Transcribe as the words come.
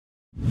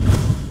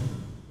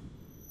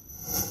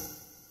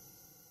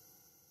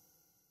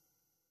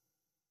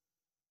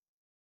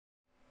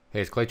Hey,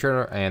 it's Clay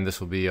Trader, and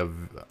this will be a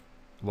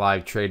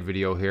live trade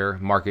video here.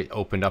 Market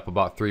opened up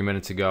about 3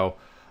 minutes ago.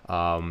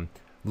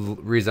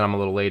 Reason I'm a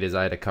little late is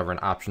I had to cover an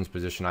options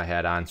position I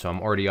had on, so I'm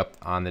already up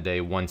on the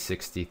day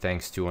 160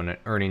 thanks to an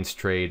earnings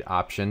trade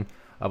option.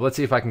 But let's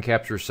see if I can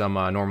capture some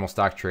normal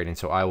stock trading,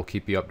 so I will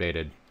keep you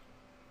updated.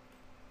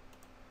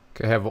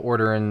 Okay, I have an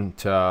order in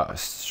to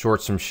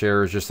short some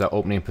shares, just the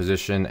opening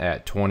position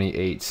at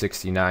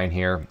 28.69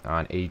 here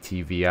on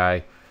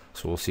ATVI.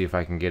 So we'll see if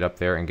I can get up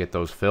there and get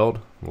those filled.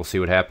 We'll see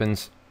what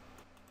happens.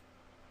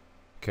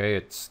 Okay,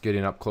 it's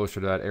getting up closer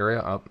to that area,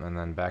 up and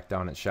then back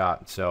down it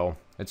shot. So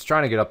it's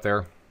trying to get up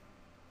there.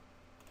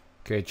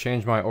 Okay,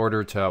 change my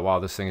order to, wow,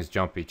 this thing is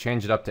jumpy.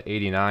 Change it up to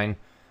 89,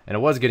 and it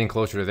was getting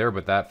closer to there,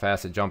 but that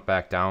fast it jumped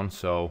back down.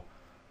 So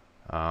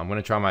I'm going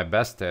to try my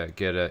best to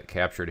get it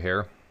captured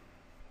here.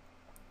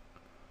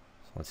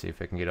 So let's see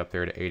if I can get up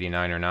there to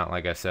 89 or not.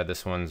 Like I said,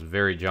 this one's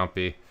very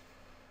jumpy.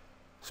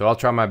 So I'll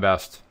try my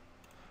best.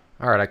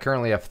 Alright, I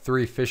currently have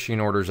 3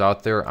 fishing orders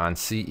out there on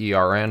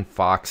CERN,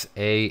 Fox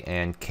A,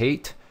 and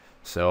Kate.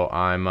 So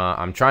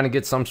I'm trying to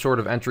get some sort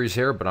of entries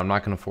here, but I'm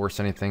not going to force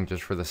anything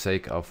just for the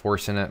sake of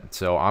forcing it.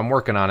 So I'm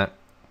working on it.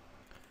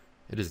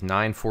 It is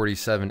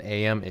 9:47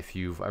 a.m. If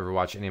you've ever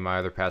watched any of my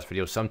other past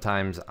videos,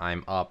 sometimes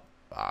I'm up,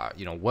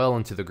 well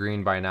into the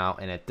green by now,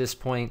 and at this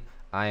point,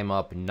 I am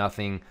up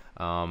nothing.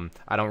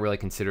 I don't really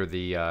consider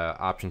the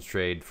options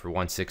trade for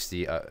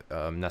 160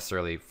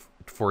 necessarily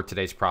for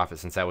today's profit,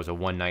 since that was a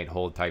one-night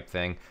hold type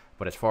thing.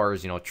 But as far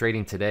as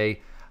trading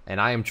today, and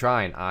I am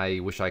trying. I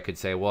wish I could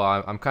say,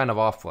 well, I'm kind of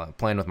off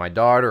playing with my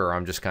daughter, or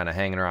I'm just kind of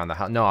hanging around the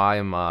house. No, I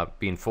am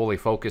being fully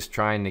focused,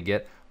 trying to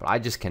get, but I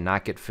just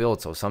cannot get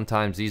filled. So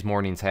sometimes these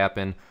mornings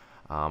happen.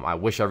 I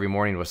wish every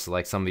morning was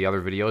like some of the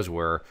other videos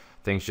where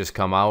things just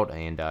come out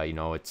and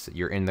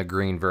you're in the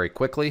green very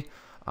quickly.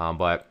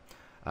 But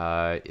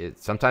it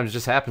sometimes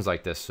just happens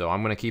like this. So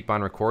I'm going to keep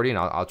on recording.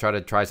 I'll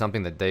try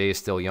something. The day is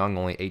still young,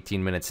 only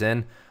 18 minutes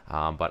in,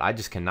 but I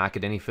just cannot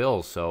get any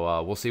fills.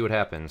 So we'll see what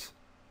happens.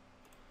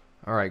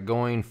 All right,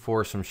 going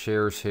for some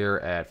shares here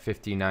at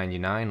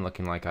 $50.99,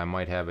 looking like I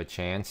might have a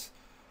chance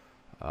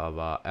of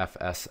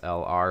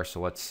FSLR.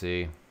 So let's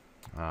see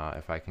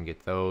if I can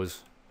get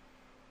those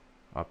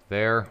up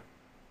there.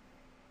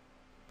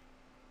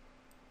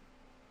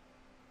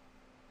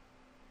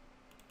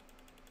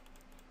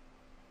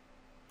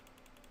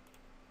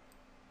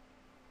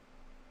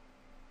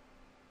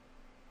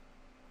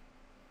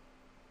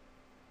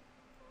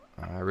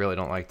 I really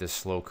don't like this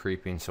slow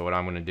creeping, so what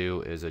I'm going to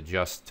do is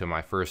adjust to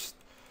my first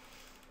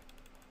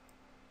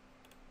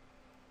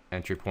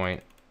entry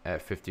point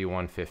at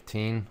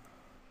 51.15.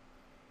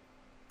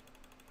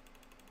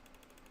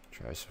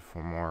 Try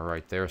for more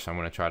right there, so I'm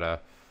going to try to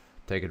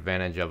take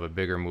advantage of a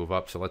bigger move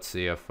up. So let's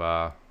see if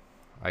I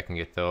can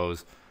get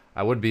those.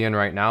 I would be in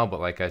right now, but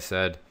like I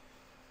said,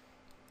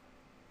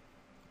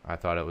 I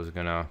thought it was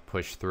going to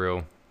push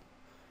through.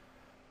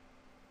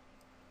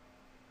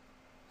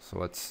 So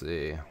let's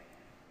see.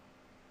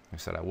 Like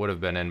I said, I would have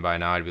been in by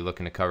now. I'd be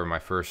looking to cover my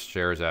first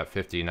shares at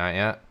 59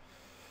 yet.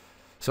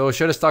 So I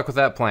should have stuck with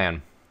that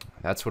plan.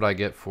 That's what I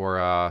get for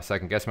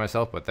second guessing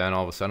myself. But then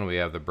all of a sudden we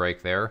have the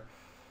break there.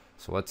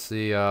 So let's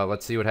see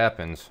what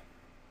happens.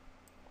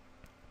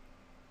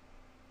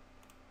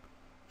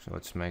 So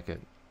let's make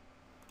it.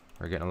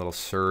 We're getting a little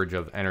surge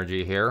of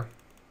energy here.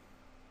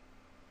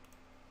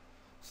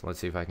 So let's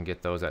see if I can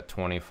get those at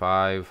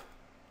 25.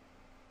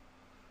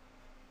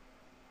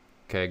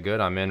 Okay,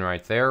 good. I'm in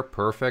right there.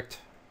 Perfect.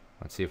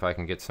 Let's see if I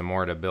can get some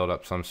more to build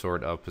up some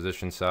sort of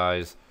position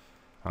size.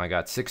 I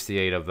got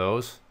 68 of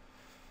those.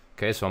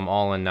 Okay, so I'm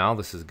all in now.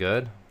 This is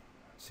good.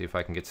 Let's see if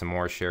I can get some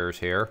more shares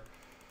here.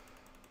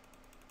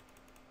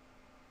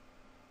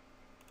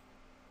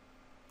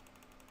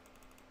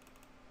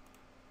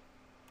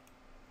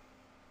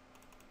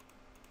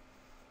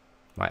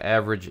 My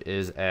average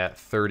is at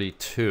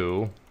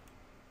 32.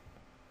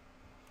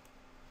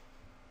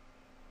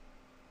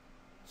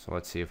 So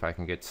let's see if I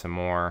can get some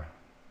more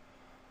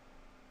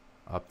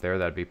up there.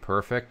 That'd be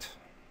perfect.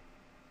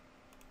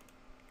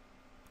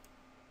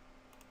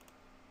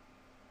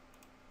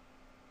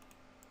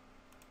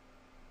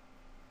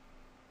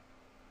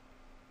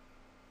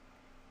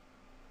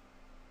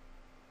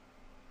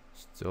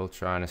 Still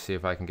trying to see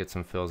if I can get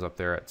some fills up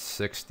there at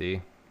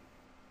 60.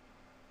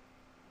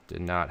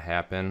 Did not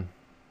happen.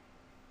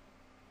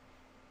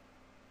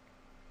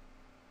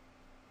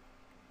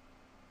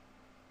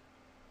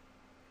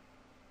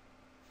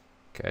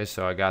 Okay,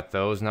 so I got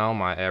those now.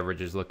 My average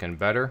is looking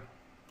better.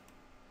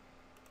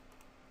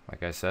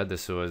 Like I said,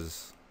 this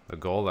was the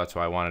goal. That's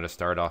why I wanted to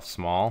start off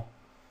small.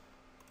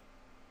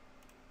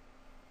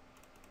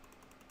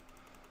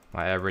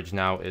 My average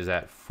now is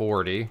at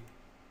 40.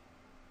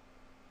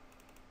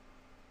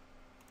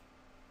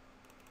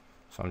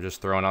 So I'm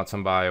just throwing out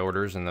some buy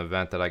orders in the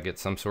event that I get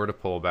some sort of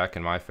pullback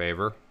in my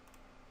favor.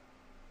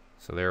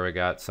 So there we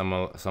got some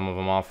of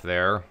them off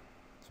there.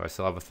 So I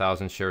still have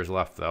 1,000 shares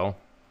left though.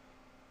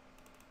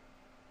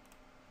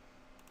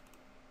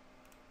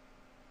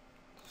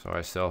 So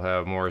I still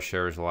have more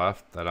shares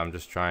left that I'm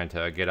just trying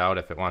to get out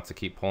if it wants to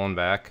keep pulling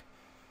back.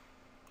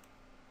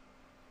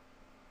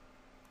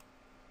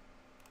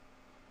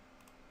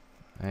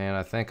 And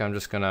I think I'm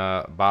just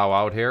gonna bow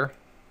out here.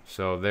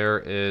 So there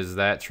is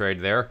that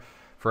trade there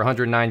for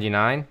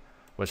 199.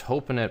 Was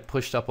hoping it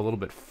pushed up a little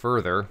bit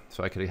further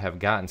so I could have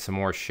gotten some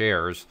more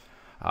shares.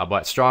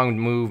 But strong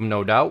move,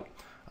 no doubt.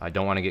 I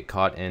don't want to get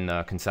caught in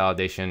the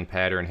consolidation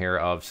pattern here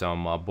of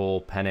some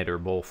bull pennant or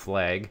bull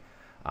flag.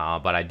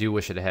 But I do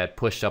wish it had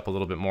pushed up a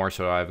little bit more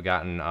so I've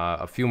gotten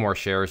a few more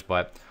shares.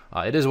 But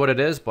it is what it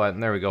is. But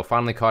there we go.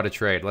 Finally caught a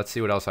trade. Let's see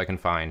what else I can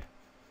find.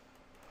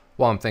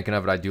 While I'm thinking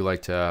of it, I do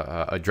like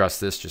to address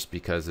this just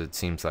because it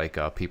seems like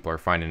people are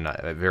finding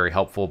it very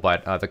helpful.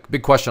 But the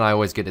big question I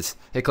always get is,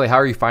 hey Clay, how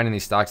are you finding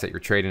these stocks that you're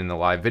trading in the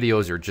live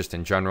videos or just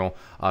in general?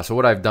 So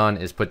what I've done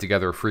is put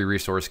together a free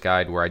resource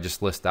guide where I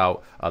just list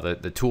out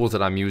the tools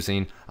that I'm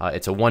using.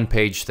 It's a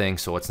one-page thing,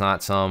 so it's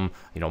not some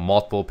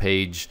multiple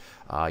page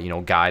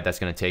guide that's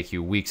going to take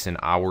you weeks and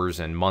hours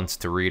and months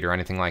to read or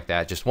anything like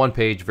that. Just one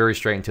page, very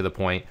straight and to the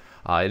point.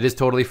 It is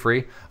totally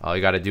free. All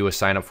you got to do is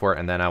sign up for it,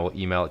 and then I will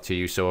email it to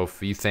you. So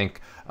if you think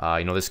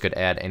this could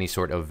add any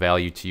sort of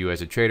value to you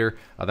as a trader,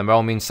 then by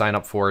all means sign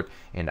up for it,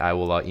 and I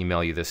will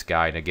email you this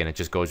guide. Again, it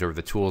just goes over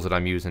the tools that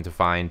I'm using to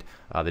find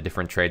the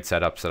different trade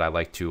setups that I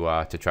like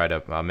to try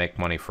to make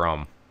money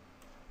from.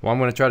 Well, I'm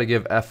going to try to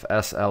give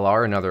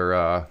FSLR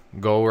another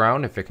go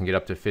around. If it can get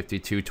up to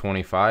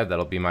 52.25,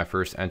 that'll be my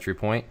first entry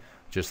point,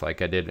 just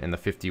like I did in the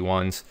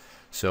 51s.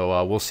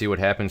 So we'll see what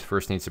happens.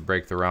 First needs to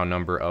break the round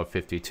number of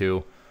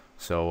 52.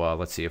 So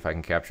let's see if I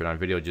can capture it on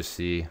video, just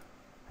see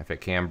if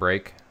it can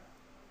break.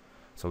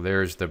 So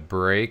there's the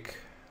break.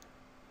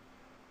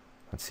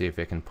 Let's see if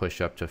it can push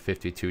up to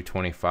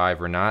 52.25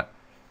 or not.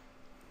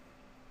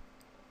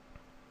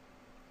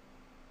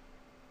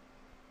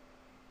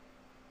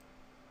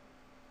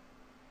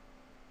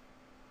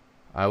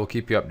 I will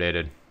keep you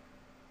updated.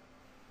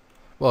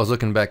 Well, I was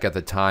looking back at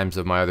the times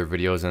of my other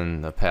videos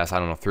in the past, I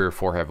don't know, 3 or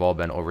 4 have all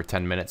been over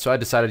 10 minutes. So I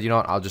decided, you know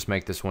what, I'll just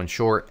make this one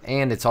short.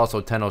 And it's also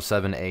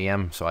 10:07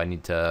 a.m., so I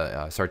need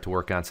to start to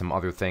work on some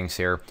other things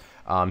here.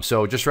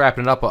 So just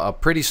wrapping it up, a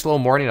pretty slow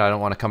morning. I don't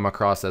want to come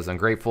across as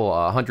ungrateful.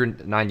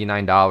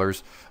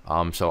 $199,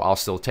 so I'll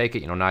still take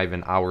it, not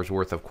even hours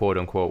worth of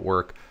quote-unquote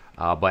work.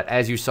 But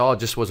as you saw, it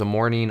just was a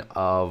morning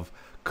of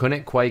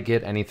couldn't quite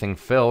get anything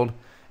filled.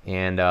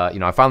 And,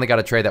 I finally got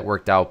a trade that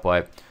worked out,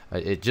 but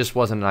it just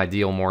wasn't an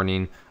ideal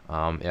morning.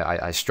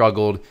 I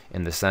struggled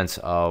in the sense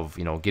of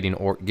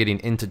getting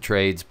into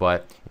trades,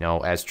 but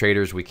as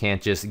traders we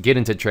can't just get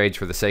into trades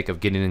for the sake of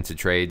getting into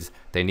trades.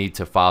 They need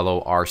to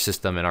follow our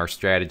system and our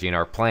strategy and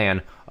our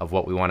plan of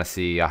what we want to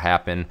see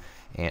happen.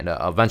 And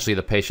eventually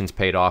the patience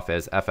paid off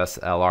as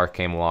FSLR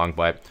came along.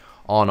 But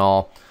all in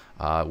all,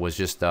 it was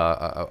just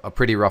a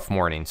pretty rough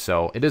morning.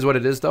 So it is what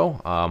it is, though.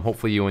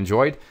 Hopefully you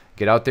enjoyed.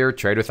 Get out there,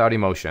 trade without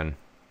emotion.